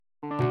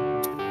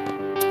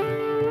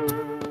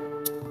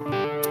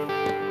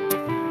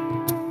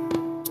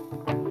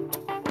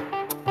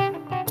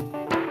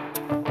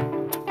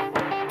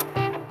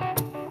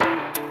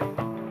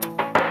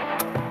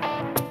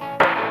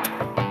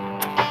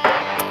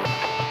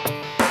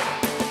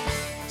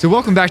So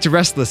welcome back to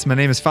Restless. My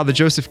name is Father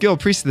Joseph Gill,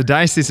 priest of the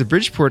Diocese of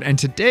Bridgeport, and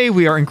today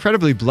we are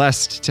incredibly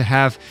blessed to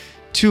have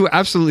two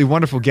absolutely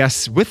wonderful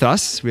guests with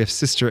us. We have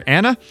Sister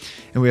Anna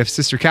and we have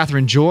Sister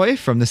Catherine Joy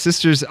from the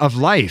Sisters of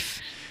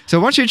Life. So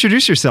why don't you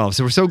introduce yourselves?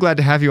 We're so glad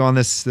to have you on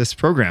this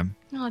program.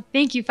 Oh,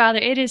 thank you, Father.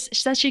 It is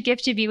such a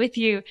gift to be with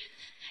you.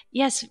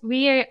 Yes,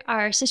 we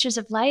are Sisters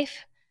of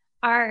Life.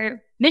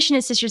 Our mission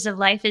as Sisters of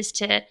Life is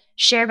to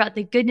share about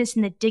the goodness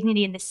and the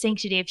dignity and the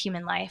sanctity of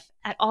human life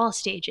at all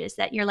stages,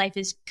 that your life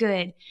is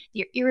good,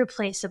 you're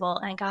irreplaceable,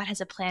 and God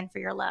has a plan for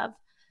your love.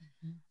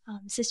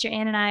 Sister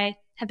Anne and I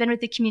have been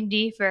with the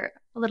community for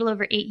a little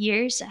over 8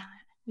 years.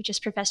 We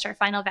just professed our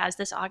final vows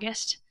this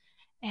August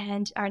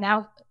and are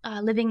now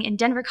living in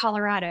Denver,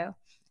 Colorado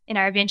in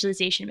our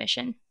evangelization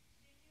mission.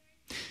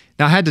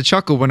 Now, I had to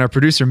chuckle when our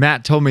producer,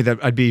 Matt, told me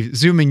that I'd be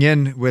zooming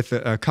in with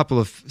a couple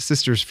of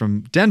sisters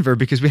from Denver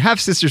because we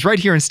have sisters right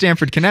here in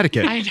Stamford,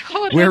 Connecticut, I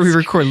know, where we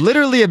record.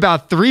 Literally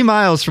about 3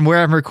 miles from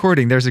where I'm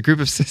recording, there's a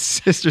group of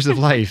Sisters of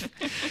Life.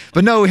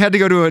 But no, we had to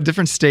go to a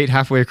different state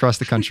halfway across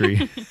the country.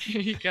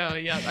 Here you go.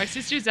 Yeah, our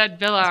sisters at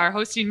Villa are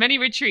hosting many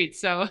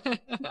retreats, so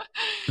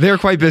they're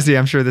quite busy,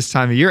 I'm sure, this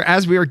time of year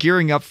as we are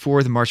gearing up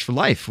for the March for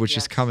Life, which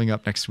is coming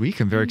up next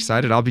week. I'm very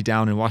excited. I'll be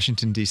down in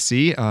Washington,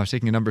 D.C.,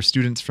 taking a number of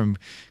students from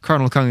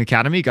Cardinal Kung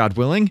Academy, God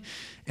willing.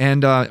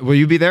 And will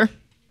you be there?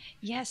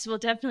 Yes, we'll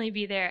definitely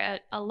be there.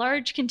 A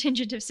large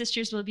contingent of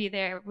sisters will be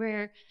there.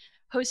 We're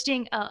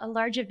hosting a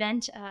large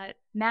event,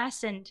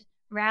 mass and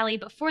rally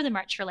before the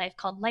March for Life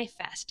called Life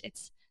Fest.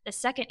 It's the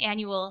second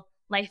annual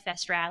Life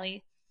Fest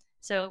rally.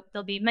 So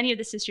there'll be many of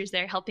the sisters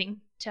there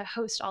helping to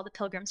host all the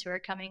pilgrims who are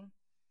coming.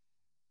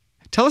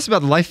 Tell us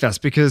about the Life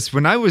Fest, because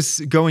when I was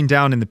going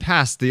down in the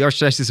past, the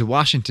Archdiocese of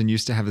Washington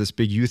used to have this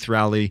big youth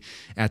rally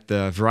at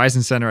the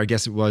Verizon Center, I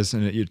guess it was,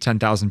 and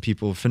 10,000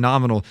 people,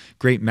 phenomenal,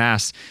 great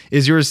mass.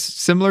 Is yours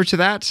similar to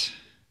that?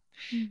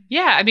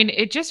 yeah, I mean,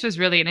 it just was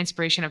really an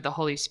inspiration of the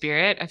Holy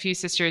Spirit. A few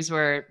sisters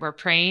were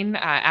praying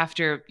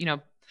after,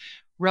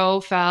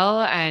 Roe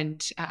fell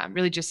and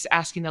really just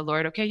asking the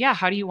Lord, okay,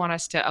 how do you want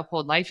us to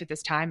uphold life at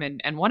this time?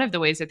 And one of the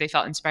ways that they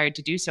felt inspired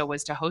to do so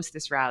was to host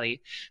this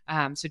rally.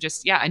 So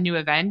just, a new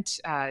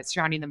event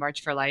surrounding the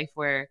March for Life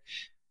where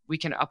we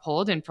can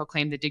uphold and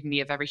proclaim the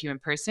dignity of every human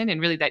person, and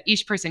really that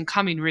each person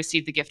coming to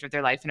receive the gift of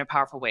their life in a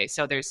powerful way.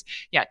 So there's,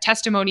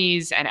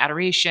 testimonies and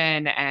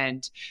adoration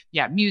and,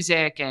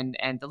 music and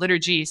the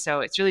liturgy.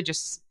 So it's really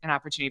just an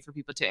opportunity for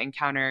people to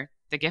encounter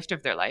the gift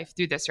of their life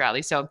through this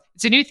rally. So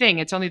it's a new thing.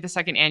 It's only the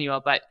second annual,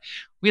 but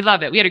we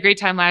love it. We had a great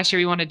time last year.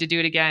 We wanted to do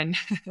it again.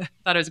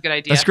 Thought it was a good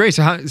idea. That's great.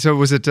 So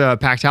was it a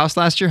packed house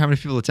last year? How many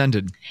people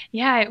attended?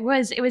 Yeah, it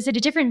was. It was at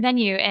a different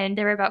venue, and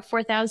there were about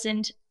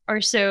 4,000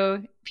 or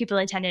so people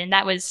attended, and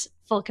that was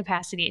full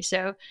capacity.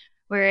 So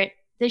we're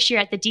this year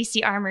at the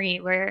DC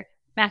Armory, where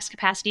max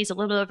capacity is a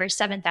little over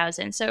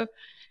 7,000. So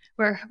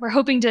we're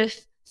hoping to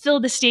fill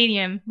the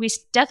stadium. We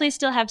definitely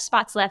still have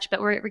spots left, but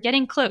we're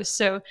getting close.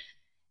 So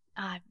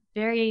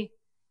very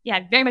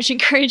much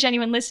encourage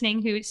anyone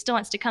listening who still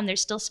wants to come.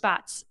 There's still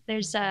spots.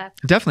 There's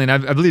definitely, and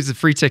I believe it's a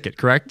free ticket,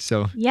 correct?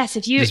 So yes,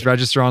 if you just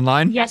register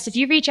online. Yes, if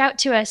you reach out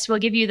to us, we'll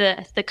give you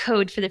the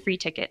code for the free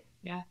ticket.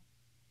 Yeah.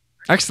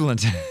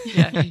 Excellent.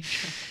 Yeah.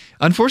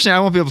 Unfortunately, I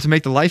won't be able to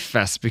make the Life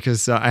Fest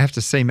because I have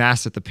to say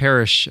Mass at the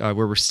parish where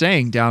we're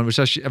staying down, which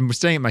actually, I'm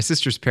staying at my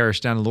sister's parish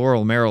down in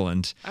Laurel,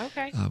 Maryland,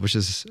 which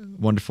is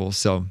wonderful.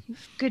 So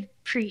good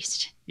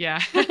priest. Yeah.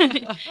 That's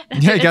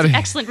an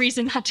excellent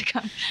reason not to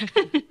come.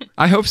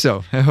 I hope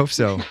so.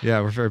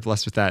 Yeah, we're very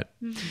blessed with that.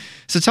 Mm-hmm.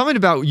 So tell me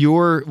about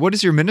what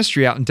is your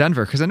ministry out in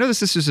Denver? Because I know the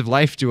Sisters of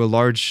Life do a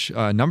large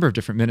number of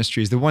different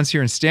ministries. The ones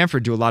here in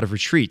Stamford do a lot of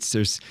retreats.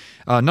 There's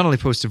not only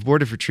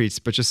post-abortive retreats,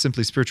 but just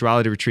simply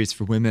spirituality retreats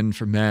for women,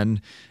 for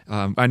men.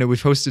 I know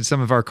we've hosted some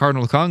of our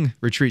Cardinal Kung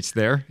retreats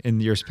there in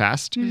years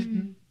past.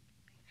 Mm-hmm.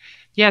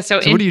 Yeah. So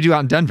what do you do out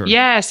in Denver?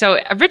 Yeah. So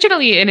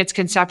originally in its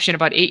conception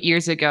about 8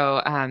 years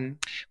ago,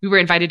 we were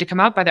invited to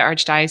come out by the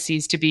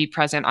Archdiocese to be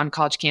present on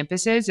college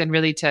campuses and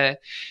really to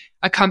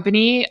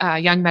accompany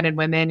young men and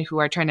women who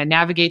are trying to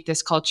navigate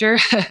this culture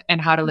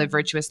and how to live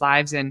virtuous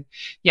lives, and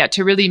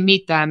to really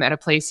meet them at a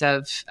place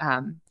of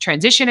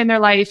transition in their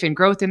life and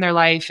growth in their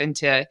life, and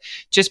to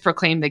just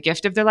proclaim the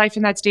gift of their life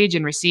in that stage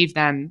and receive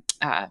them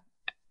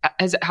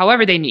as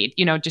however they need,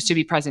 just to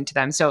be present to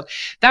them. So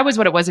that was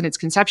what it was in its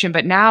conception.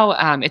 But now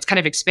it's kind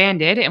of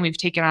expanded, and we've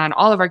taken on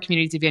all of our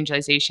community's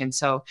evangelization.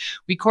 So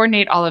we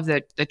coordinate all of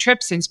the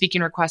trips and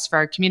speaking requests for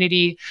our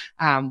community.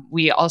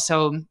 We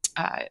also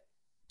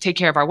take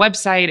care of our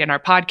website and our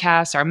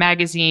podcasts, our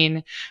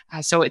magazine.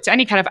 So it's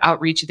any kind of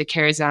outreach that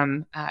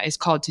Charism is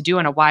called to do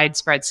on a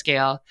widespread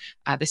scale.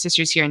 The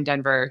sisters here in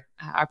Denver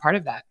are part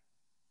of that.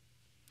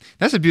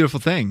 That's a beautiful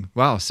thing.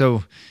 Wow.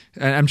 So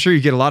I'm sure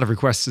you get a lot of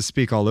requests to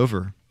speak all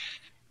over.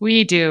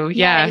 We do.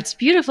 Yeah. It's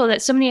beautiful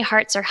that so many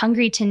hearts are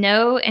hungry to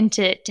know and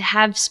to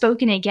have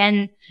spoken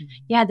again,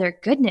 their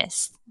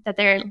goodness, that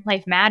their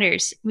life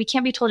matters. We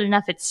can't be told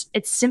enough. It's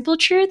simple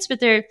truths,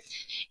 but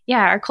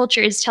our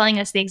culture is telling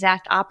us the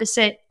exact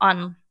opposite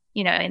on,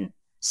 in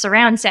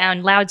surround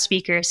sound,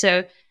 loudspeaker.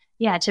 So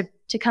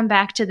to come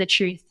back to the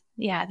truth.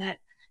 Yeah.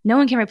 no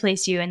one can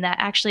replace you, and that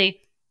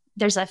actually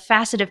there's a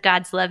facet of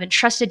God's love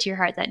entrusted to your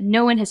heart that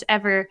no one has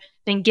ever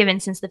been given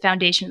since the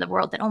foundation of the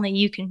world, that only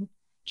you can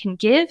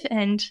give.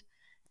 And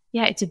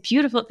yeah, it's a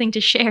beautiful thing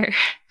to share.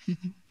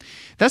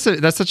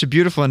 That's such a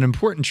beautiful and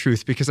important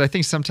truth, because I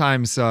think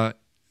sometimes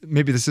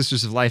maybe the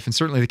Sisters of Life, and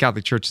certainly the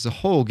Catholic Church as a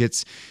whole,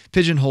 gets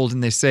pigeonholed,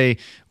 and they say,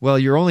 well,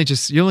 you only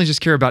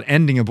just care about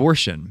ending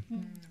abortion.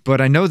 But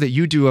I know that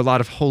you do a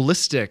lot of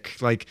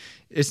holistic, like,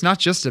 it's not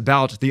just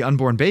about the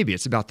unborn baby.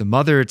 It's about the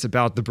mother. It's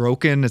about the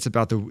broken. It's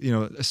about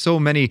so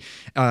many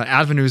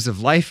avenues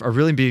of life are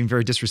really being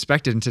very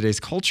disrespected in today's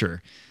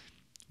culture.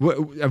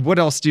 What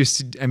else do you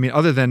see? I mean,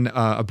 other than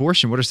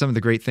abortion, what are some of the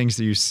great things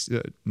that you,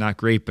 not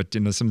great, but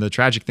some of the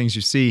tragic things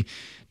you see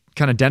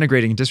kind of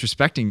denigrating and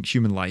disrespecting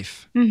human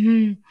life?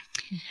 Mm-hmm.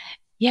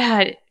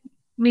 Yeah.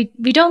 We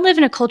don't live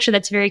in a culture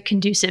that's very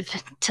conducive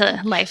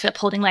to life,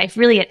 upholding life,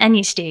 really at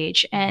any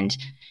stage. And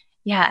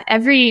yeah,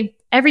 every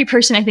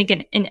person, I think,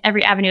 in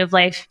every avenue of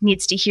life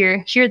needs to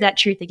hear that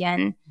truth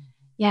again.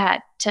 Yeah,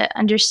 to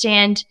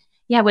understand,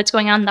 what's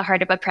going on in the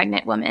heart of a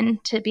pregnant woman,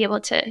 to be able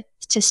to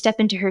step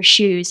into her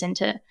shoes, and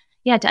to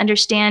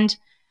understand,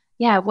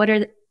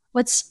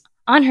 what's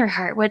on her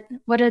heart,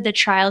 what are the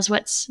trials,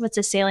 what's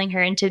assailing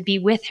her, and to be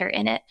with her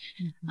in it.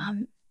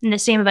 And the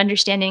same of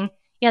understanding,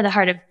 the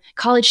heart of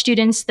college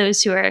students,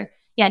 those who are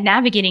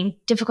navigating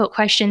difficult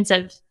questions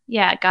of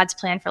God's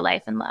plan for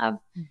life and love.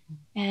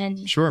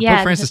 And sure,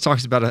 Pope Francis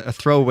talks about a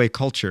throwaway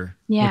culture,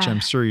 which I'm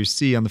sure you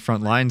see on the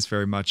front lines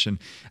very much, and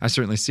I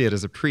certainly see it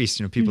as a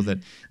priest. People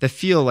that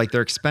feel like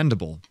they're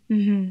expendable.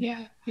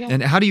 Yeah.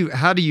 And how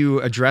do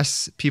you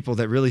address people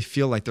that really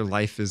feel like their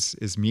life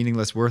is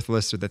meaningless,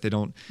 worthless, or that they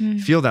don't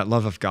feel that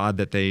love of God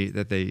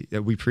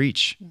that we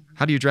preach?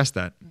 How do you address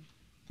that?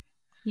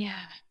 Yeah.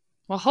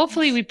 Well,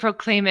 hopefully we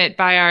proclaim it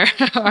by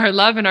our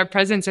love and our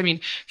presence. I mean,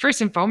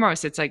 first and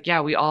foremost, it's like,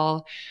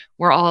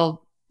 we're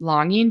all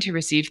longing to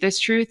receive this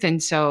truth.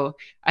 And so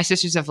as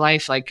Sisters of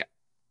Life, like,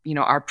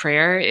 our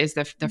prayer is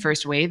the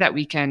first way that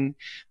we can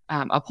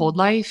uphold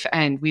life.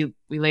 And we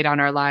lay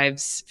down our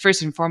lives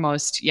first and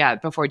foremost,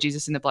 before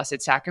Jesus in the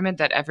Blessed Sacrament,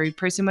 that every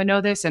person would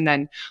know this. And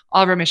then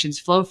all of our missions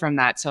flow from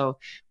that. So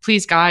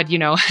please God,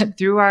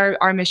 through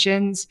our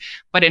missions,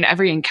 but in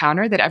every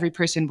encounter, that every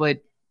person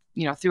would,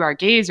 through our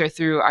gaze or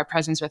through our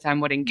presence with them,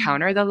 would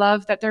encounter the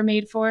love that they're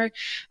made for.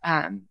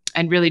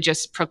 And really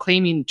just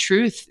proclaiming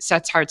truth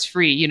sets hearts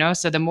free,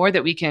 So the more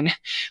that we can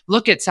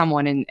look at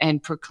someone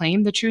and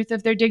proclaim the truth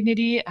of their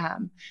dignity,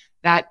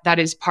 that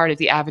is part of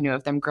the avenue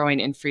of them growing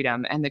in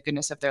freedom and the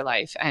goodness of their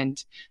life.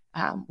 And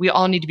we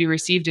all need to be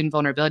received in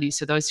vulnerability.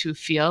 So those who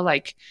feel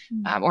like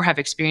or have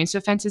experienced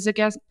offenses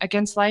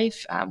against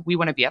life, we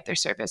want to be at their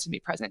service and be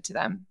present to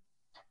them.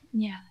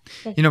 Yeah.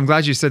 I'm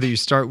glad you said that you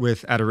start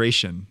with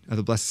adoration of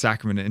the Blessed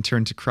Sacrament and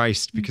turn to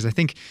Christ, because I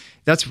think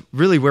that's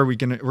really where we're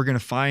gonna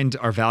find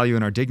our value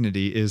and our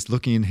dignity, is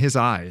looking in His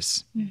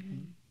eyes.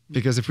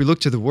 Because if we look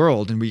to the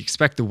world and we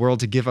expect the world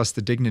to give us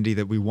the dignity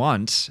that we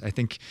want, I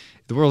think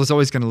the world is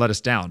always going to let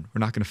us down. We're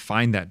not going to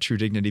find that true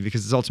dignity,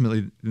 because it's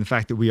ultimately the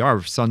fact that we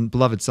are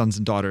beloved sons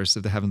and daughters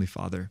of the Heavenly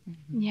Father.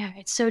 Yeah,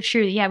 it's so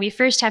true. Yeah, we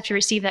first have to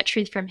receive that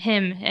truth from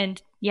Him,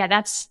 and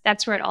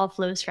that's where it all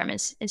flows from,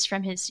 is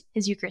from His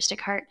Eucharistic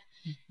heart.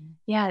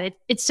 Yeah,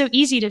 it's so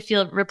easy to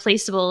feel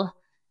replaceable,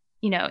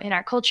 in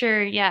our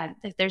culture. Yeah,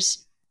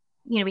 there's,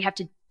 we have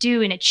to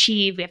do and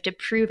achieve. We have to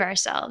prove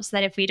ourselves,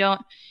 that if we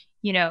don't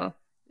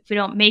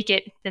make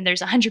it, then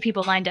there's 100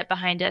 people lined up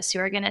behind us who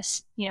are going to,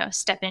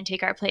 step in and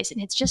take our place.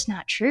 And it's just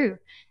not true,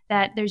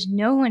 that there's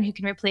no one who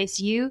can replace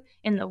you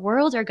in the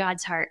world or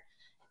God's heart.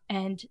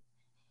 And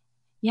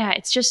yeah,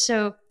 it's just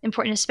so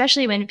important,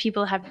 especially when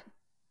people have,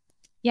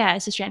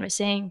 as Sister Anne was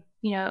saying,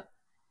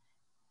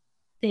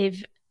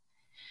 they've,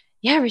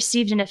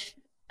 received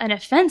an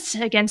offense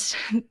against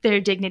their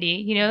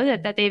dignity,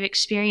 that they've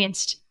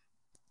experienced,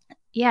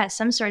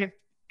 some sort of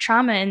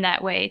trauma in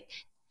that way,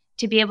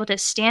 to be able to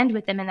stand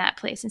with them in that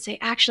place and say,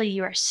 actually,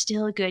 you are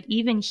still good,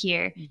 even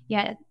here.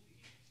 Yeah.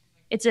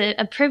 It's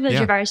a privilege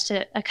of ours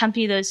to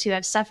accompany those who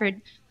have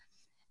suffered,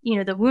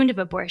 the wound of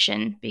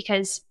abortion,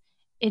 because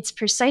it's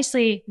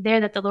precisely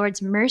there that the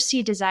Lord's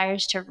mercy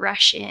desires to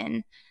rush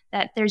in,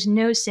 that there's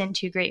no sin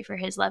too great for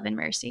His love and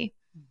mercy.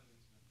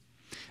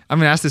 I'm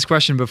going to ask this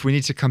question, but if we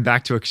need to come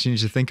back to it, continue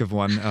to think of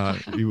one,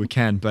 we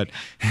can. But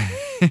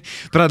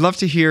I'd love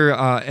to hear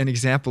an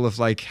example of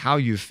like how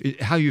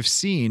you've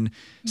seen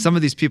some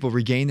of these people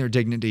regain their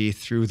dignity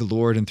through the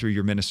Lord and through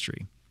your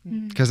ministry.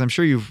 Because I'm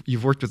sure you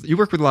work with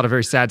a lot of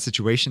very sad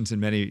situations in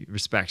many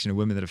respects.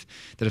 Women that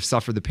have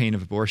suffered the pain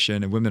of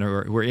abortion, and women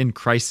who are in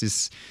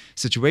crisis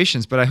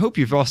situations. But I hope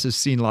you've also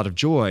seen a lot of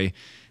joy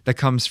that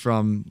comes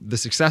from the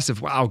success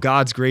of, wow,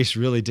 God's grace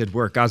really did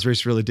work. God's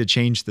grace really did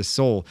change the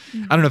soul.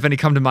 I don't know if any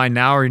come to mind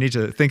now, or you need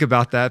to think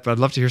about that, but I'd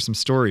love to hear some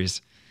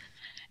stories.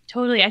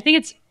 Totally. I think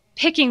it's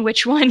picking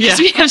which one, because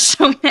we have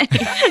so many.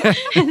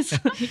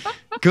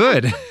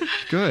 Good. Which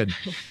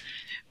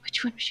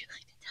one would you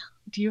like to tell?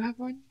 Do you have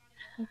one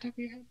on top of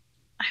your head?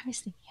 I was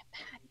thinking of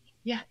Patty.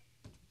 Yeah.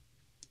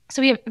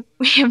 So we have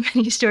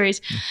many stories.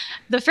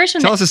 The first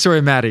one. Tell us a story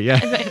of Maddie.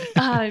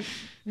 Yeah.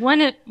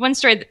 one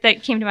story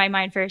that came to my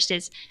mind first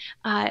is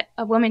a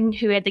woman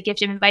who had the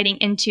gift of inviting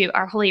into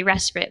our holy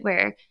respite,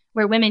 where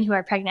women who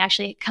are pregnant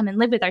actually come and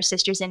live with our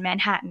sisters in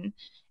Manhattan.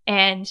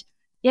 And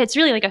yeah, it's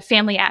really like a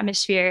family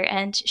atmosphere.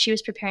 And she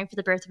was preparing for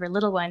the birth of her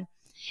little one.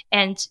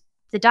 And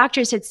the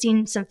doctors had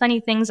seen some funny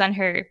things on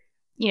her,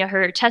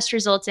 her test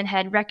results, and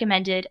had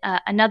recommended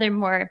another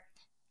more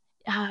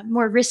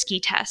risky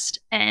test.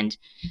 And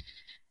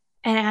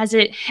as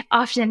it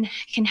often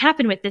can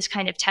happen with this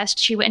kind of test,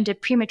 she went into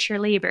premature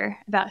labor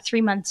about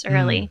 3 months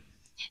early.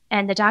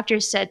 And the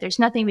doctors said, there's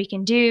nothing we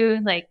can do.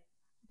 Like,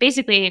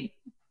 basically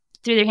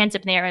threw their hands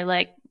up in the air,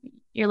 like,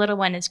 your little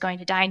one is going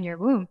to die in your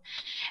womb.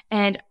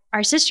 And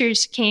our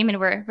sisters came and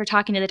were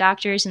talking to the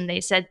doctors, and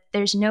they said,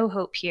 there's no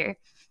hope here.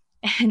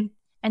 And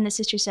the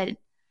sister said,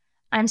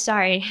 I'm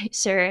sorry,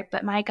 sir,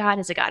 but my God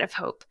is a God of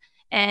hope.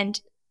 And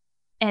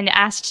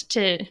asked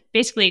to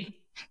basically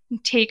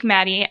take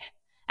Maddie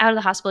out of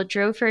the hospital,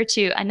 drove her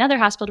to another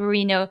hospital where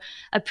we know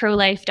a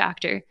pro-life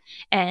doctor.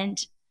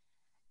 And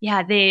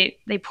yeah, they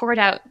poured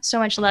out so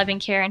much love and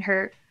care, and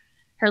her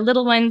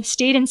little one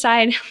stayed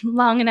inside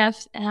long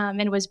enough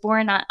and was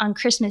born on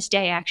Christmas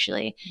Day,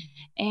 actually.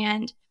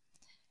 And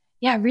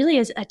yeah, really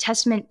is a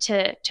testament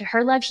to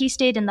her love. He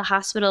stayed in the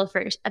hospital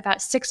for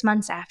about 6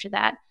 months after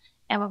that.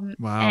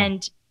 Wow.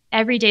 And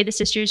every day the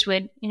sisters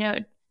would,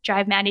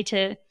 drive Maddie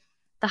to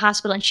the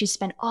hospital, and she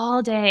spent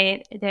all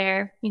day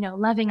there,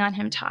 loving on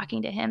him,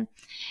 talking to him.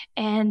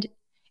 And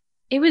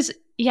it was,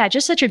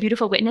 just such a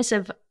beautiful witness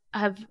of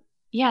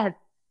the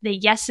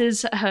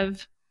yeses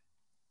of,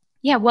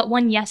 what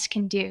one yes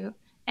can do,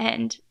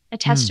 and a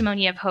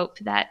testimony of hope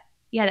that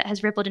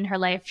has rippled in her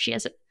life. She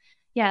has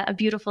a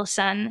beautiful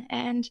son,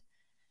 and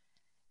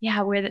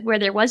where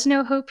there was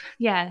no hope,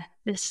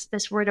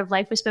 this word of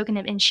life was spoken,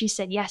 and she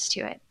said yes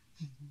to it.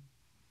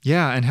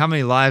 Yeah, and how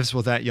many lives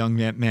will that young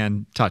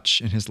man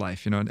touch in his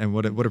life, and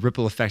what a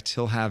ripple effect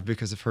he'll have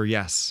because of her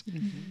yes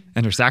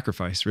and her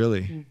sacrifice,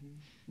 really.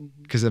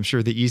 Because I'm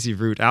sure the easy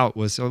route out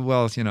was,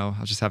 I'll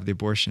just have the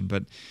abortion,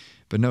 but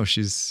no,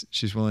 she's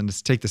willing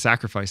to take the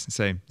sacrifice and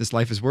say, this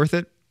life is worth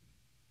it,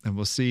 and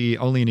we'll see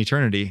only in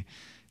eternity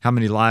how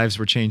many lives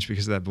were changed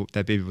because that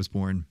baby was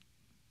born.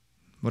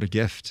 What a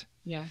gift.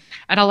 Yeah,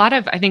 and a lot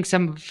of, I think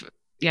some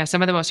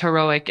of the most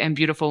heroic and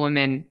beautiful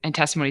women and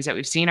testimonies that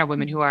we've seen are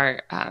women who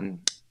are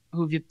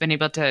who've been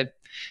able to,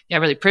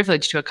 really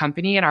privileged to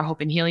accompany in our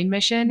hope and healing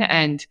mission.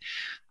 And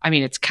I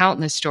mean, it's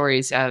countless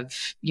stories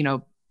of,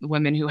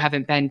 women who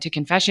haven't been to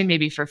confession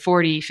maybe for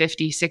 40,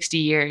 50, 60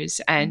 years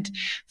and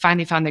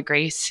finally found the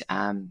grace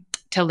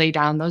to lay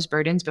down those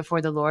burdens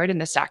before the Lord in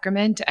the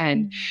sacrament.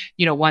 And,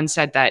 one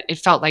said that it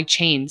felt like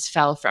chains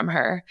fell from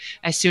her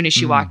as soon as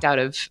she walked out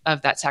of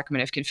that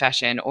sacrament of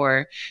confession.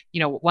 Or,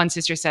 one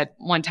sister said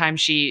one time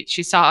she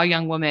saw a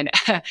young woman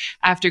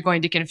after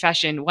going to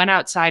confession, went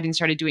outside and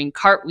started doing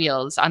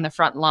cartwheels on the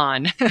front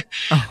lawn.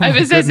 It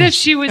was as if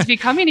she was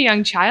becoming a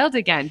young child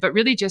again, but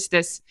really just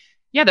this,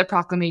 the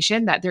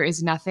proclamation that there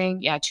is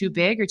nothing, too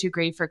big or too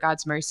great for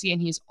God's mercy.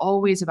 And he's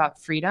always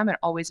about freedom and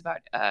always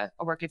about a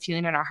work of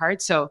healing in our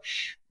hearts. So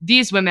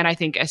these women, I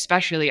think,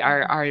 especially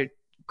are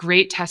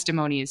great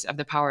testimonies of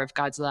the power of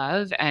God's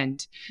love.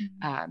 And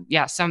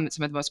some of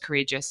the most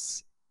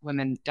courageous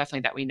women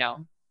definitely that we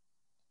know.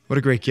 What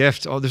a great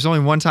gift. There's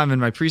only one time in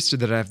my priesthood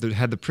that I've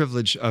had the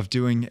privilege of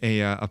doing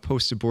a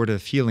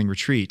post-abortive healing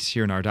retreat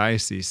here in our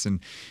diocese.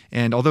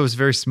 And although it was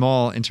very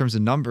small in terms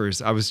of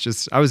numbers, I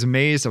was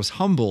amazed, I was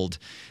humbled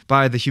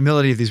by the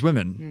humility of these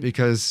women,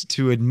 because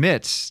to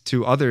admit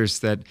to others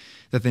that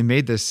they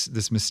made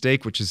this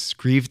mistake, which has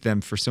grieved them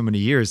for so many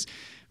years,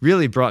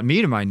 really brought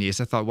me to my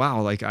knees. I thought,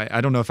 wow, like I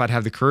don't know if I'd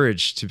have the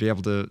courage to be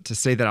able to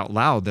say that out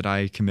loud, that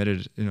I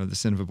committed, the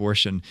sin of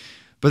abortion.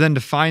 But then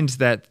to find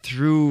that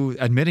through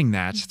admitting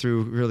that,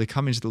 through really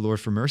coming to the Lord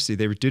for mercy,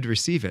 they did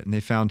receive it. And they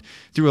found,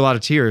 through a lot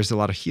of tears, a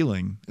lot of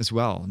healing as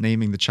well,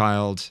 naming the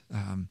child.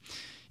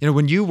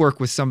 When you work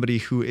with somebody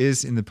who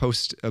is in the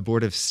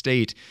post-abortive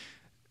state,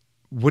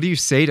 what do you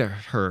say to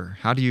her?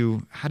 How do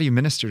you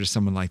minister to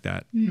someone like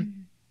that?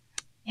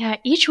 Yeah,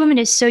 each woman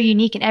is so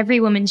unique, and every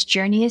woman's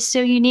journey is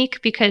so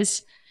unique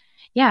because,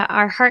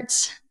 our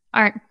hearts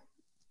aren't,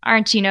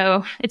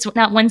 it's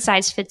not one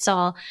size fits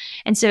all.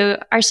 And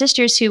so our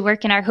sisters who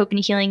work in our hope and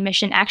healing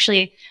mission,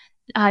 actually,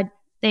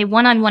 they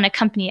one-on-one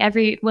accompany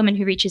every woman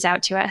who reaches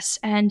out to us,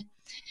 and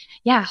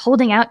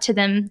holding out to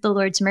them the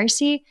Lord's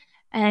mercy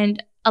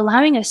and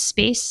allowing us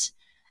space.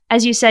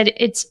 As you said,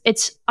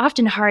 it's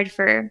often hard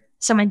for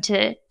someone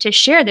to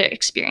share their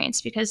experience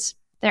because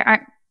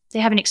they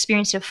haven't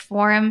experienced a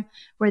forum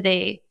where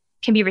they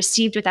can be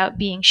received without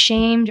being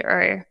shamed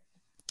or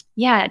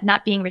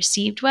not being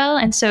received well.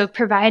 And so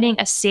providing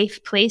a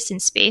safe place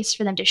and space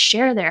for them to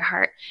share their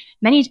heart.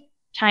 Many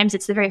times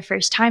it's the very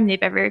first time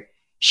they've ever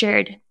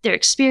shared their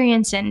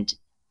experience and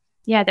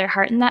their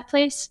heart in that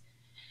place.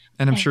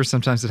 And I'm sure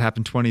sometimes it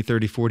happened 20,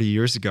 30, 40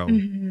 years ago. I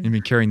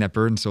mean, carrying that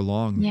burden so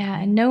long. Yeah,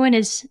 and no one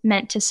is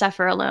meant to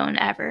suffer alone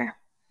ever.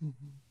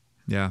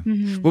 Yeah.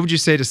 What would you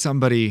say to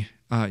somebody,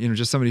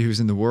 just somebody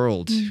who's in the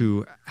world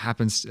who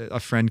happens, a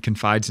friend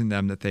confides in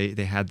them that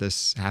they had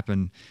this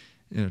happen,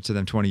 to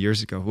them 20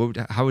 years ago?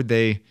 How would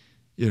they,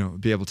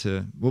 be able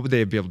to? What would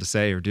they be able to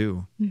say or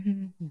do?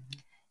 Mm-hmm.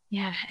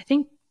 Yeah, I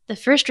think the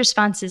first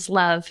response is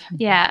love.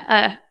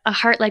 Yeah, a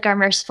heart like our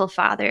merciful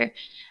Father,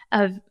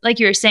 of like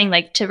you were saying,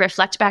 like to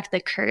reflect back the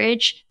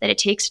courage that it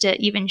takes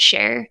to even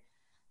share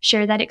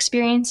that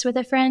experience with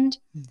a friend,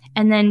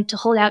 and then to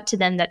hold out to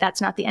them that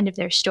that's not the end of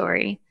their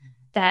story,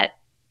 that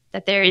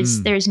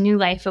there's new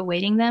life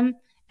awaiting them,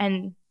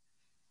 and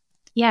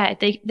yeah,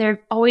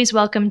 they're always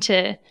welcome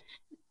to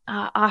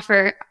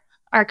offer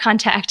our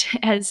contact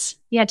as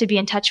to be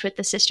in touch with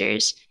the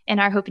sisters in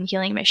our Hope and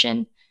Healing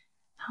mission.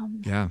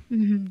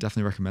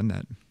 Definitely recommend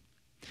that.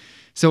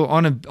 So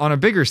on a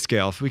bigger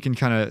scale, if we can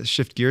kind of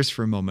shift gears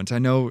for a moment, I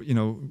know,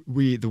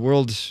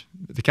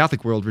 the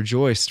Catholic world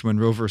rejoiced when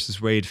Roe versus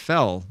Wade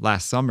fell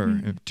last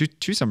summer,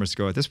 two summers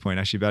ago at this point,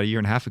 actually about a year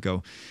and a half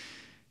ago.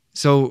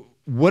 So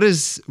what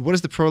is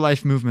the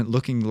pro-life movement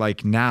looking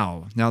like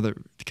now? Now that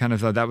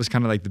that was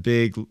kind of like the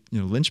big,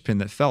 linchpin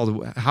that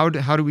fell. How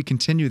do we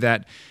continue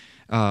that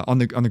on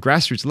the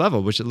grassroots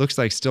level, which it looks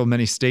like still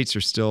many states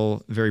are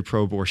still very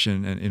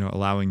pro-abortion and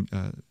allowing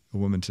a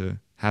woman to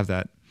have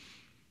that?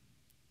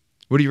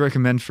 What do you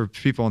recommend for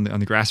people on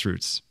the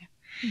grassroots?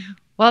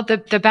 Well,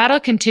 the battle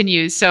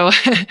continues. So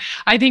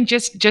I think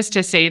just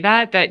to say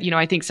that,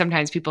 I think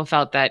sometimes people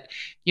felt that,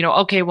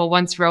 okay, well,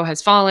 once Roe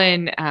has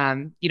fallen,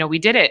 we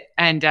did it.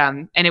 And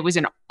it was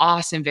an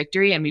awesome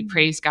victory. And we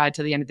praise God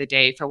to the end of the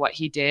day for what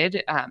he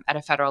did at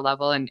a federal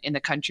level and in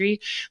the country.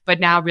 But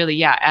now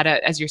really,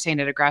 as you're saying,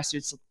 at a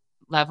grassroots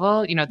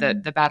level,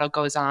 the battle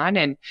goes on.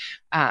 And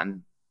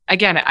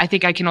again, I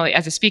think I can only,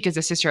 as a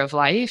sister of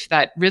life,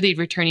 that really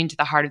returning to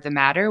the heart of the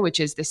matter, which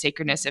is the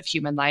sacredness of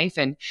human life.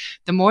 And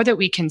the more that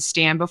we can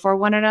stand before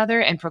one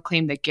another and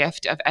proclaim the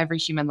gift of every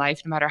human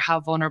life, no matter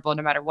how vulnerable,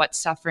 no matter what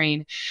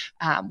suffering,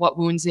 what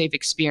wounds they've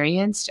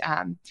experienced,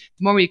 the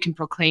more we can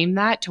proclaim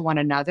that to one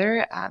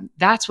another,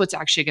 that's what's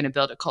actually going to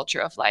build a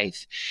culture of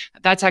life.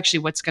 That's actually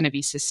what's going to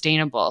be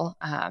sustainable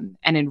and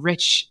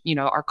enrich,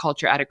 our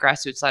culture at a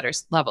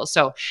grassroots level.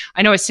 So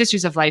I know as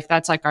Sisters of Life,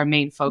 that's like our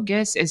main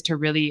focus, is to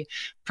really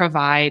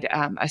provide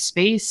a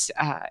space,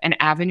 an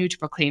avenue to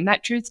proclaim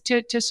that truth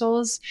to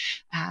souls,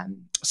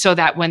 so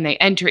that when they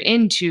enter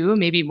into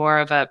maybe more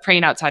of a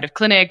praying outside of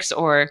clinics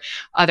or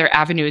other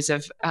avenues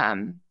of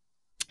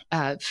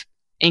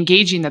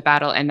engaging the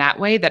battle in that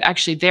way, that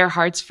actually their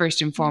hearts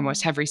first and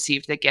foremost have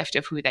received the gift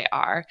of who they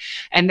are,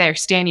 and they're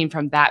standing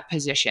from that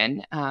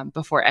position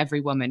before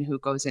every woman who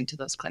goes into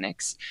those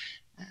clinics.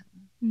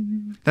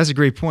 That's a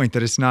great point,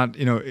 that it's not,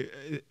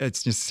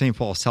 it's just St.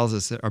 Paul tells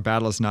us that our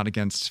battle is not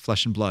against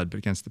flesh and blood, but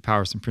against the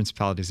powers and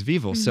principalities of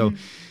evil. So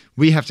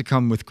we have to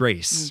come with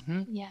grace.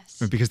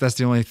 Yes. Because that's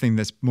the only thing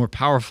that's more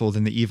powerful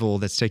than the evil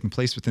that's taking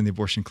place within the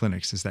abortion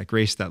clinics, is that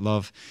grace, that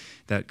love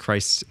that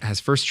Christ has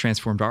first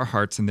transformed our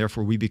hearts, and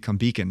therefore we become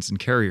beacons and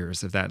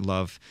carriers of that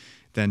love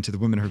then to the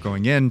women who are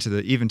going in,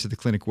 even to the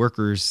clinic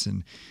workers.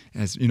 And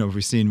as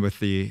we've seen with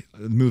the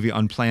movie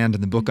Unplanned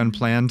and the book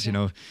Unplanned,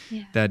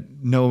 that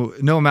no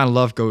amount of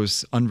love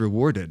goes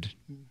unrewarded,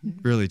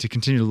 really, to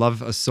continue to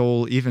love a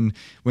soul even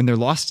when they're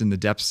lost in the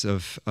depths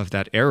of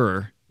that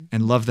error,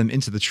 and love them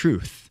into the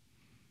truth.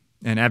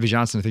 And Abby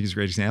Johnson, I think, is a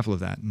great example of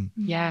that.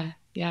 Yeah,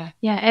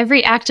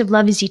 every act of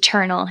love is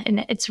eternal,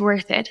 and it's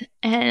worth it.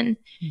 And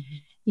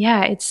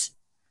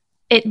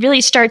it really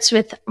starts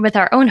with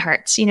our own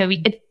hearts.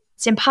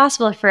 It's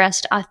impossible for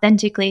us to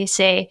authentically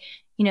say,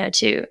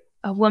 to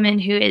a woman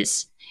who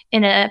is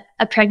in a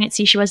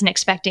pregnancy she wasn't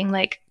expecting,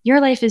 like,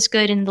 your life is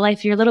good and the life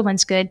of your little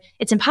one's good.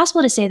 It's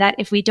impossible to say that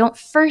if we don't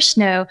first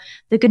know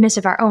the goodness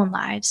of our own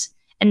lives,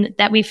 and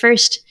that we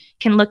first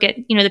can look at,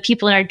 the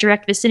people in our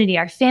direct vicinity,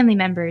 our family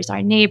members,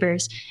 our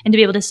neighbors, and to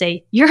be able to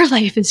say, your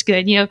life is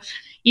good.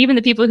 Even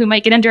the people who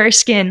might get under our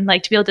skin,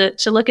 like, to be able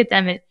to look at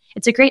them.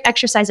 It's a great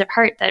exercise of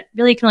heart that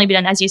really can only be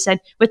done, as you said,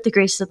 with the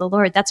grace of the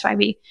Lord. That's why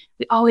we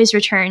always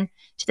return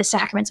to the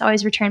sacraments,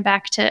 always return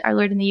back to our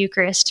Lord in the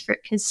Eucharist,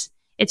 because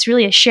it's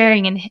really a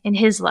sharing in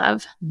his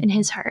love, in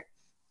his heart.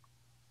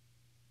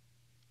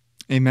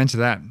 Amen to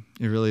that.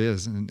 It really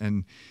is.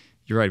 And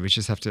you're right. We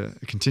just have to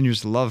continue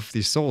to love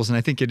these souls. And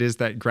I think it is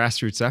that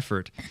grassroots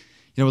effort.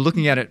 We're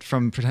looking at it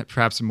from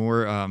perhaps a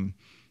more,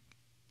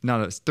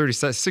 not a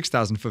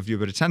 36,000 foot view,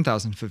 but a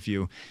 10,000 foot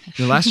view.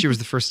 Last year was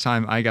the first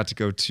time I got to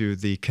go to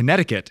the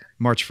Connecticut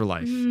March for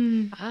Life.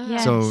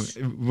 Yes. So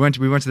we went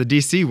to the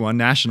DC one,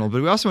 national,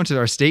 but we also went to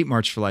our state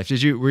March for Life. Were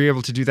you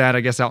able to do that,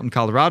 I guess, out in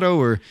Colorado,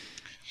 or?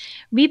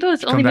 We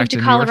both only moved to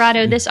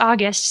Colorado this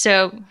August,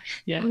 so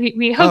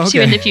we hope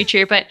to in the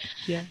future. But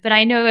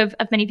I know of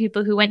many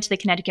people who went to the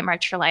Connecticut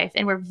March for Life,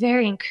 and we're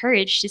very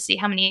encouraged to see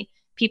how many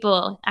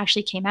people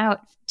actually came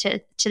out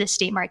to the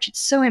state march. It's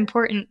so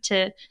important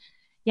to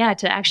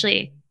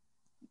actually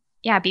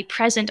be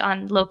present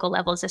on local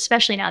levels,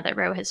 especially now that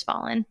Roe has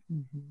fallen.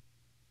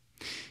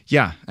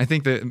 Yeah, I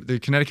think the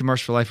Connecticut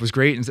March for Life was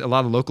great, and a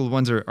lot of local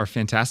ones are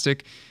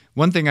fantastic.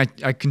 One thing I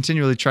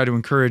continually try to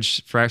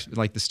encourage for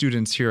like the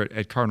students here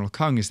at Cardinal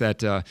Kung is that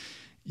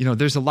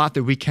there's a lot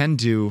that we can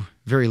do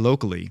very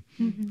locally.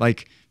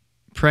 Like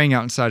praying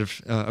outside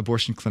of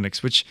abortion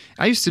clinics, which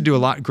I used to do a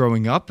lot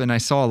growing up, and I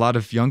saw a lot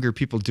of younger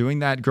people doing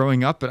that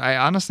growing up, but I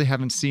honestly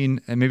haven't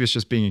seen, and maybe it's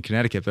just being in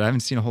Connecticut, but I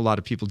haven't seen a whole lot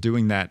of people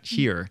doing that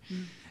here.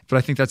 But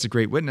I think that's a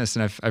great witness,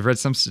 and I've read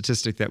some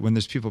statistic that when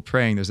there's people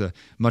praying, there's a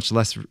much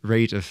less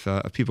rate of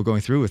people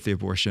going through with the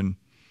abortion,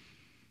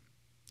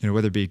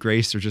 whether it be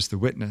grace or just the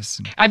witness.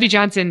 Ivy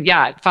Johnson,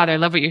 Father, I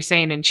love what you're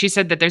saying. And she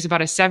said that there's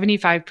about a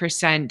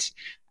 75%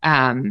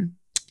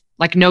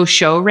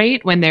 no-show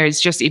rate when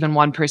there's just even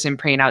one person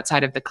praying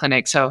outside of the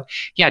clinic. So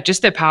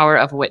just the power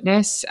of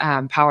witness,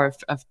 power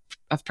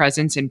of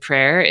presence in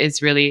prayer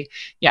is really,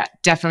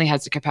 definitely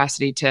has the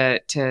capacity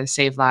to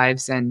save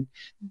lives. And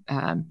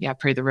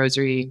pray the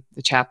rosary,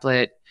 the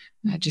chaplet,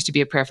 just to be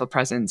a prayerful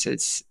presence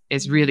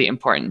is really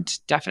important,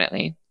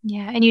 definitely.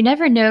 Yeah, and you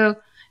never know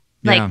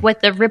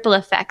what the ripple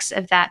effects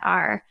of that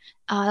are.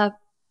 One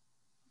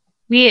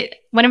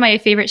of my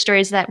favorite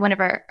stories that one of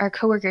our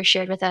coworkers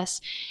shared with us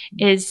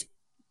is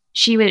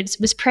she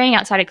was praying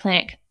outside a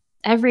clinic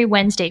every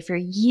Wednesday for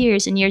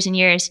years and years and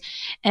years.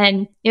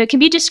 And it can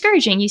be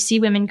discouraging. You see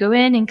women go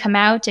in and come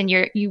out, and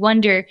you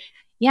wonder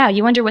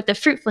what the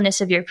fruitfulness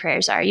of your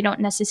prayers are. You don't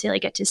necessarily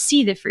get to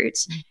see the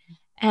fruits.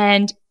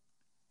 And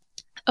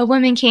a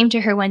woman came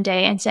to her one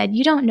day and said,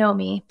 "You don't know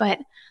me, but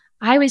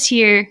I was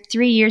here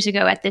 3 years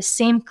ago at this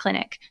same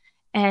clinic,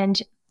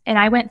 and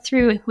I went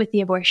through with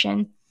the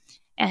abortion,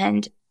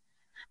 and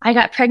I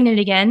got pregnant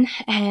again,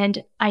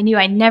 and I knew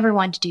I never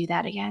wanted to do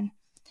that again."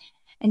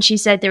 And she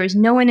said there was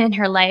no one in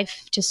her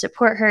life to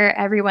support her.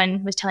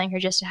 Everyone was telling her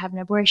just to have an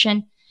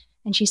abortion.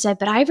 And she said,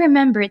 "But I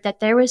remembered that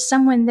there was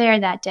someone there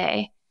that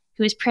day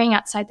who was praying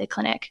outside the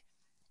clinic."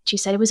 She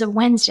said it was a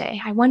Wednesday.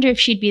 I wonder if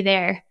she'd be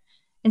there.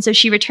 And so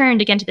she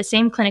returned again to the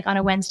same clinic on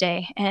a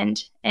Wednesday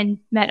and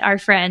met our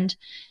friend.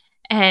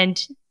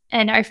 And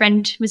our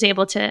friend was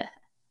able to,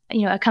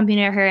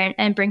 accompany her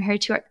and bring her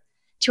to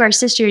our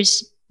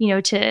sisters,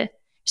 to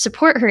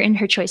support her in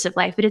her choice of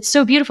life. But it's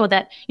so beautiful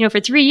that,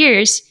 for 3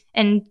 years,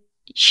 and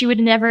she would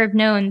never have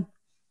known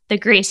the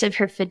grace of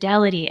her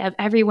fidelity of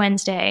every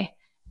Wednesday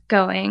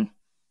going.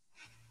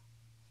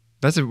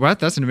 That's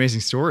an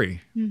amazing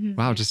story.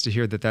 Wow, just to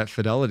hear that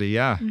fidelity.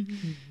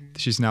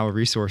 She's now a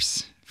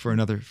resource for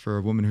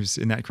a woman who's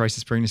in that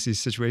crisis pregnancy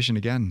situation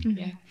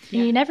again.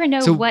 You never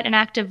know what an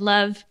act of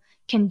love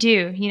can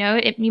do.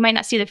 You might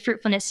not see the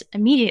fruitfulness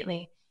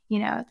immediately,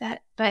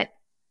 but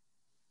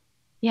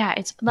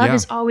love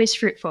is always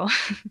fruitful.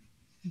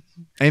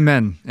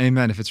 Amen.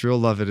 If it's real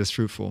love, it is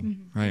fruitful.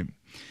 Right.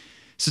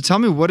 So tell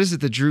me, what is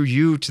it that drew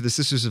you to the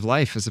Sisters of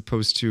Life as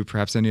opposed to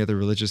perhaps any other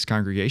religious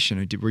congregation?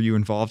 Or were you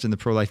involved in the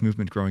pro-life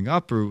movement growing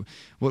up, or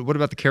what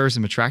about the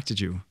charism attracted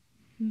you?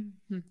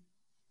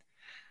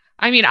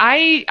 I mean,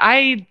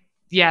 I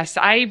was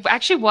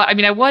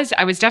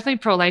definitely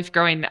pro-life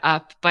growing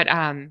up, but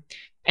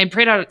and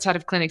prayed outside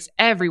of clinics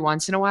every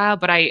once in a while,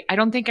 but I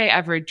don't think I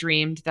ever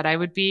dreamed that I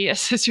would be a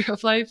Sister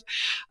of Life.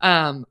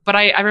 But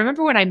I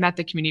remember when I met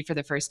the community for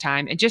the first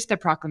time, and just the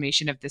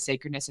proclamation of the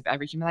sacredness of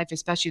every human life,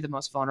 especially the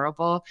most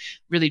vulnerable,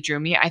 really drew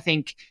me. I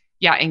think,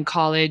 in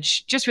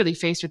college, just really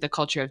faced with the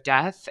culture of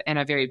death in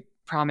a very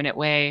prominent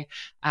way,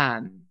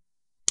 in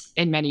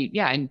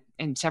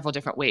several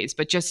different ways,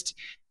 but just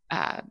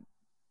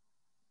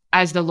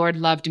as the Lord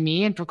loved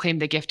me and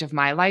proclaimed the gift of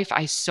my life,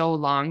 I so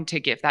longed to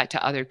give that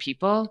to other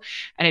people.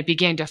 And it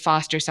began to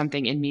foster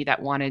something in me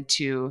that wanted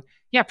to,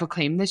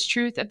 proclaim this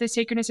truth of the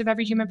sacredness of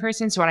every human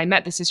person. So when I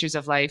met the Sisters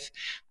of Life,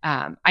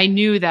 I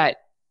knew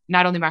that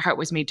not only my heart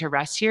was made to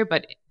rest here,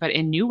 but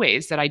in new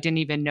ways that I didn't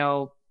even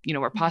know,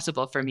 were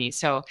possible for me.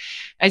 So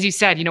as you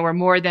said, we're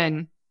more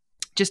than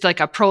just like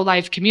a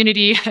pro-life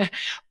community,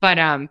 but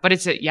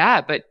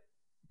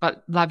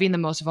loving the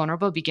most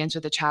vulnerable begins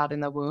with a child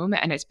in the womb.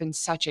 And it's been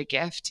such a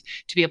gift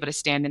to be able to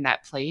stand in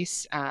that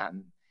place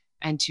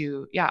and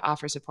to,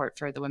 offer support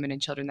for the women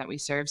and children that we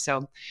serve.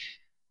 So,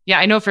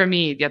 I know for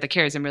me, the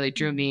charism really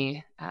drew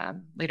me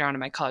later on in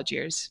my college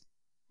years.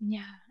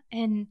 Yeah.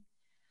 And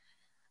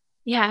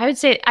I would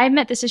say I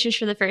met the sisters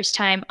for the first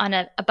time on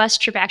a bus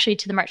trip actually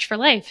to the March for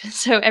Life.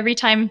 So every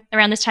time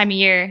around this time of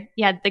year,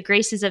 the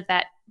graces of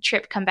that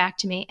trip come back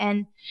to me.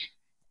 And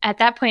at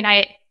that point,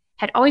 I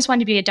had always wanted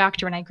to be a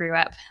doctor when I grew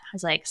up. I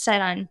was set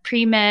on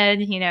pre-med,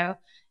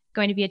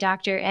 going to be a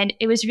doctor. And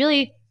it was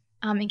really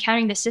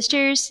encountering the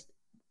sisters,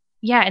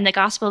 and the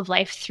gospel of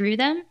life through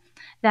them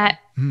that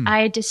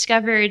I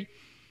discovered,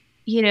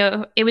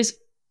 it was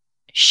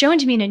shown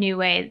to me in a new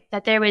way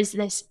that there was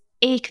this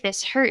ache,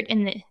 this hurt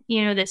in the,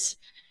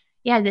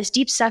 this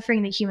deep suffering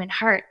in the human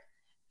heart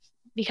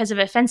because of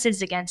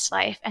offenses against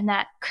life, and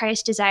that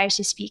Christ desires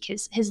to speak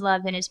his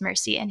love and his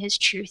mercy and his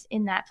truth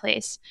in that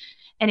place.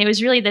 And it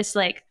was really this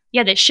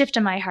this shift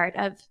in my heart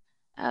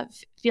of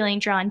feeling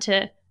drawn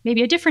to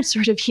maybe a different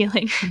sort of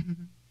healing.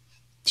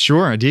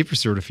 Sure, a deeper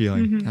sort of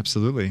healing.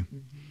 Absolutely.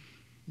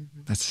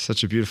 That's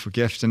such a beautiful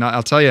gift. And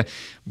I'll tell you,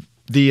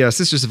 the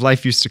Sisters of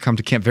Life used to come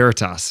to Camp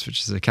Veritas, which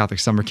is a Catholic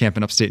summer camp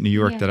in upstate New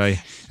York that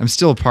I am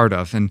still a part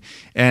of. And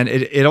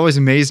it always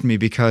amazed me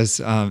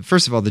because,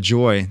 first of all, the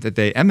joy that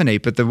they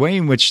emanate, but the way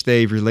in which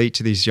they relate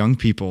to these young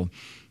people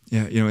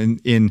Yeah,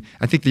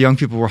 I think the young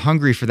people were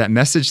hungry for that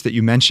message that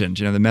you mentioned,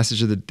 the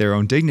message of their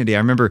own dignity. I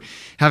remember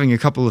having a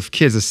couple of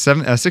kids, a 6th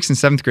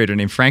and 7th grader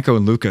named Franco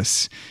and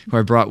Lucas, who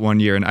I brought one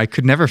year, and I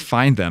could never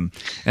find them.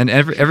 And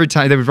every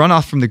time they would run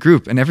off from the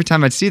group, and every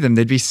time I'd see them,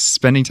 they'd be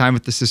spending time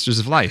with the Sisters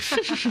of Life.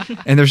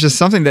 And there's just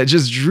something that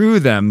just drew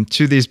them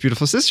to these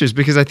beautiful sisters,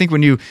 because I think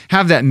when you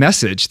have that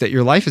message that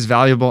your life is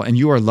valuable and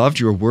you are loved,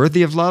 you are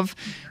worthy of love,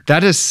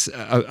 that is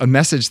a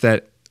message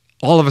that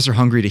all of us are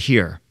hungry to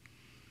hear.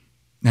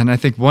 And I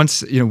think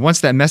once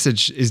that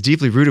message is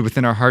deeply rooted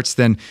within our hearts,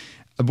 then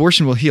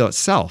abortion will heal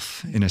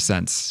itself in a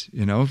sense,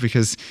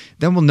 because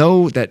then we'll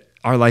know that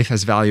our life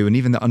has value, and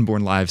even the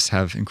unborn lives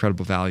have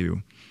incredible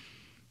value.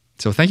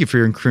 So thank you for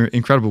your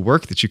incredible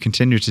work that you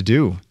continue to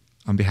do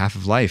on behalf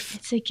of life.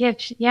 It's a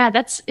gift. Yeah,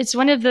 it's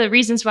one of the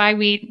reasons why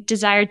we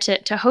desired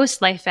to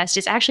host Life Fest,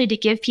 is actually to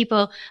give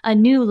people a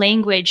new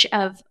language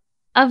of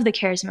the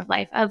charism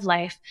of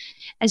life.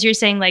 As you're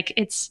saying, like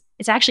it's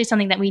actually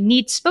something that we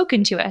need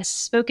spoken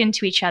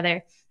to each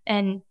other,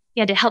 and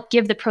to help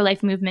give the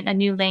pro-life movement a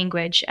new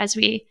language as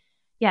we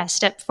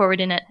step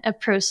forward in a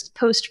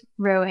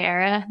post-Roe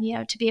era,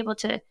 to be able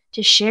to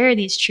share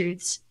these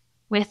truths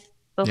with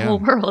the whole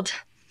world.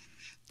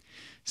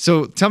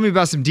 So tell me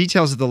about some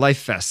details of the Life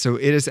Fest. So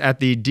it is at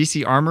the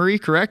DC Armory,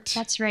 correct?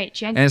 That's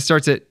right. And it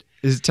starts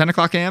is it 10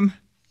 o'clock a.m.?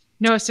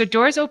 No, so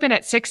doors open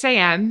at 6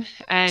 a.m.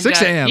 And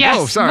 6 a.m.? Yes,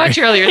 oh, sorry. Much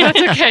earlier.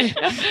 That's okay.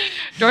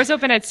 Doors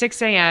open at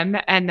 6 a.m.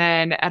 and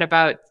then at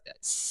about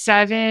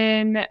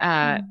 7 or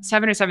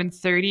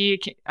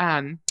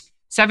 7:30,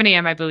 7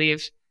 a.m. I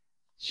believe.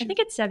 I think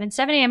it's 7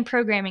 a.m.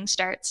 programming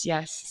starts.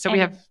 Yes. So we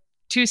have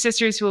 2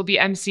 sisters who will be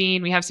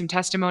emceeing. We have some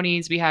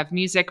testimonies. We have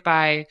music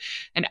by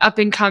an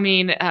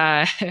up-and-coming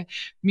Catholic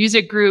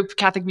music group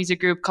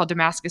called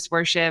Damascus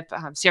Worship.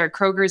 Sarah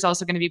Kroger is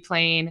also going to be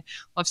playing.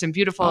 We'll have some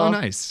beautiful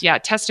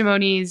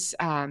testimonies,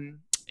 and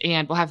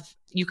we'll have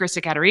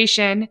Eucharistic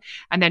adoration,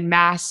 and then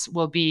Mass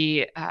will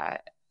be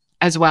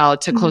as well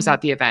to close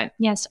out the event.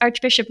 Yes,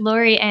 Archbishop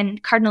Laurie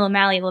and Cardinal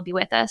O'Malley will be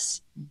with us.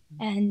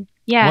 And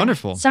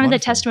wonderful. Some of the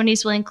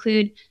testimonies will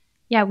include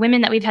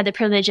women that we've had the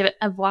privilege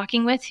of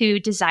walking with who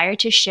desire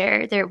to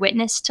share their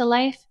witness to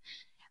life.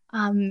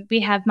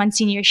 We have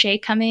Monsignor Shea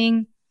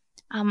coming,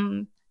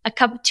 2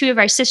 of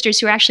our sisters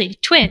who are actually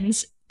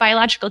twins,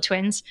 biological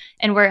twins,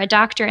 and were a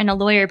doctor and a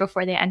lawyer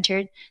before they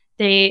entered.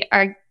 They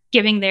are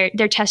giving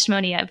their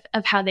testimony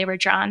of how they were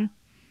drawn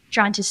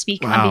to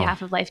speak on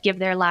behalf of life, give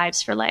their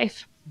lives for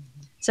life.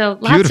 So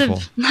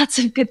lots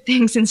of good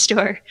things in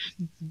store.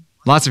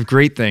 Lots of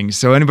great things.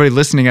 So anybody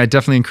listening, I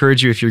definitely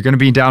encourage you, if you're going to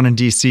be down in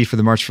DC for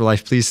the March for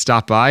Life, please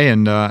stop by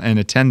and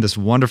attend this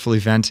wonderful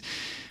event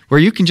where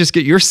you can just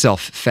get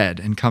yourself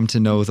fed and come to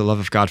know the love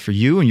of God for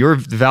you and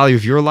the value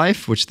of your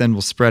life, which then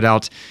will spread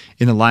out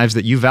in the lives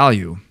that you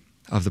value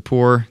of the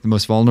poor, the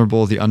most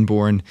vulnerable, the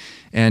unborn,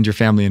 and your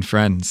family and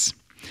friends.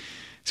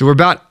 So we're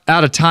about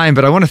out of time,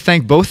 but I want to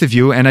thank both of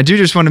you. And I do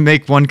just want to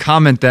make one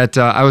comment that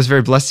I was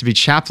very blessed to be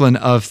chaplain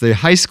of the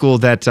high school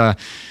that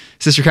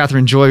Sister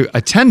Catherine Joy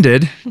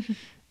attended.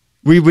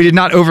 We did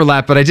not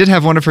overlap, but I did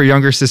have one of her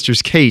younger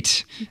sisters,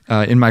 Kate,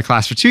 in my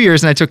class for 2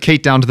 years, and I took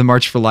Kate down to the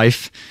March for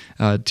Life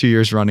 2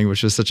 years running,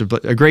 which was such a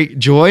great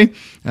joy.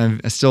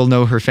 I still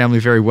know her family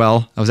very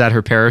well. I was at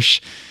her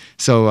parish,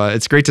 so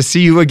it's great to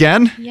see you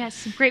again.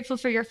 Yes, I'm grateful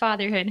for your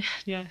fatherhood.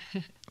 Yeah.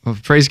 Well,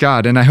 praise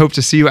God, and I hope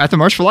to see you at the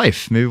March for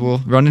Life. Maybe we'll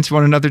run into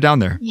one another down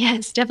there.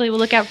 Yes, definitely. We'll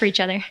look out for each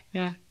other.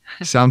 Yeah.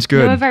 Sounds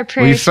good. Know of our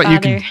prayers,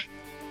 Father.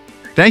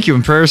 Thank you,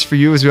 and prayers for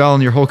you as well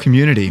and your whole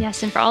community.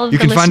 Yes, and for all of you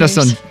the listeners. You can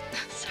find us on...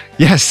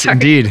 Yes, Sorry.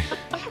 Indeed.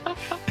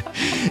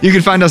 You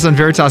can find us on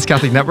Veritas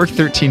Catholic Network,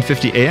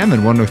 1350 AM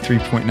and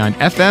 103.9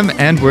 FM,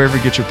 and wherever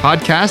you get your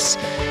podcasts.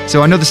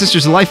 So I know the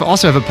Sisters of Life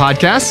also have a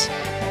podcast.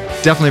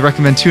 Definitely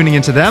recommend tuning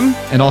into them,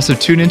 and also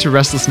tune into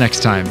Restless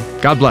next time.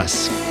 God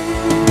bless.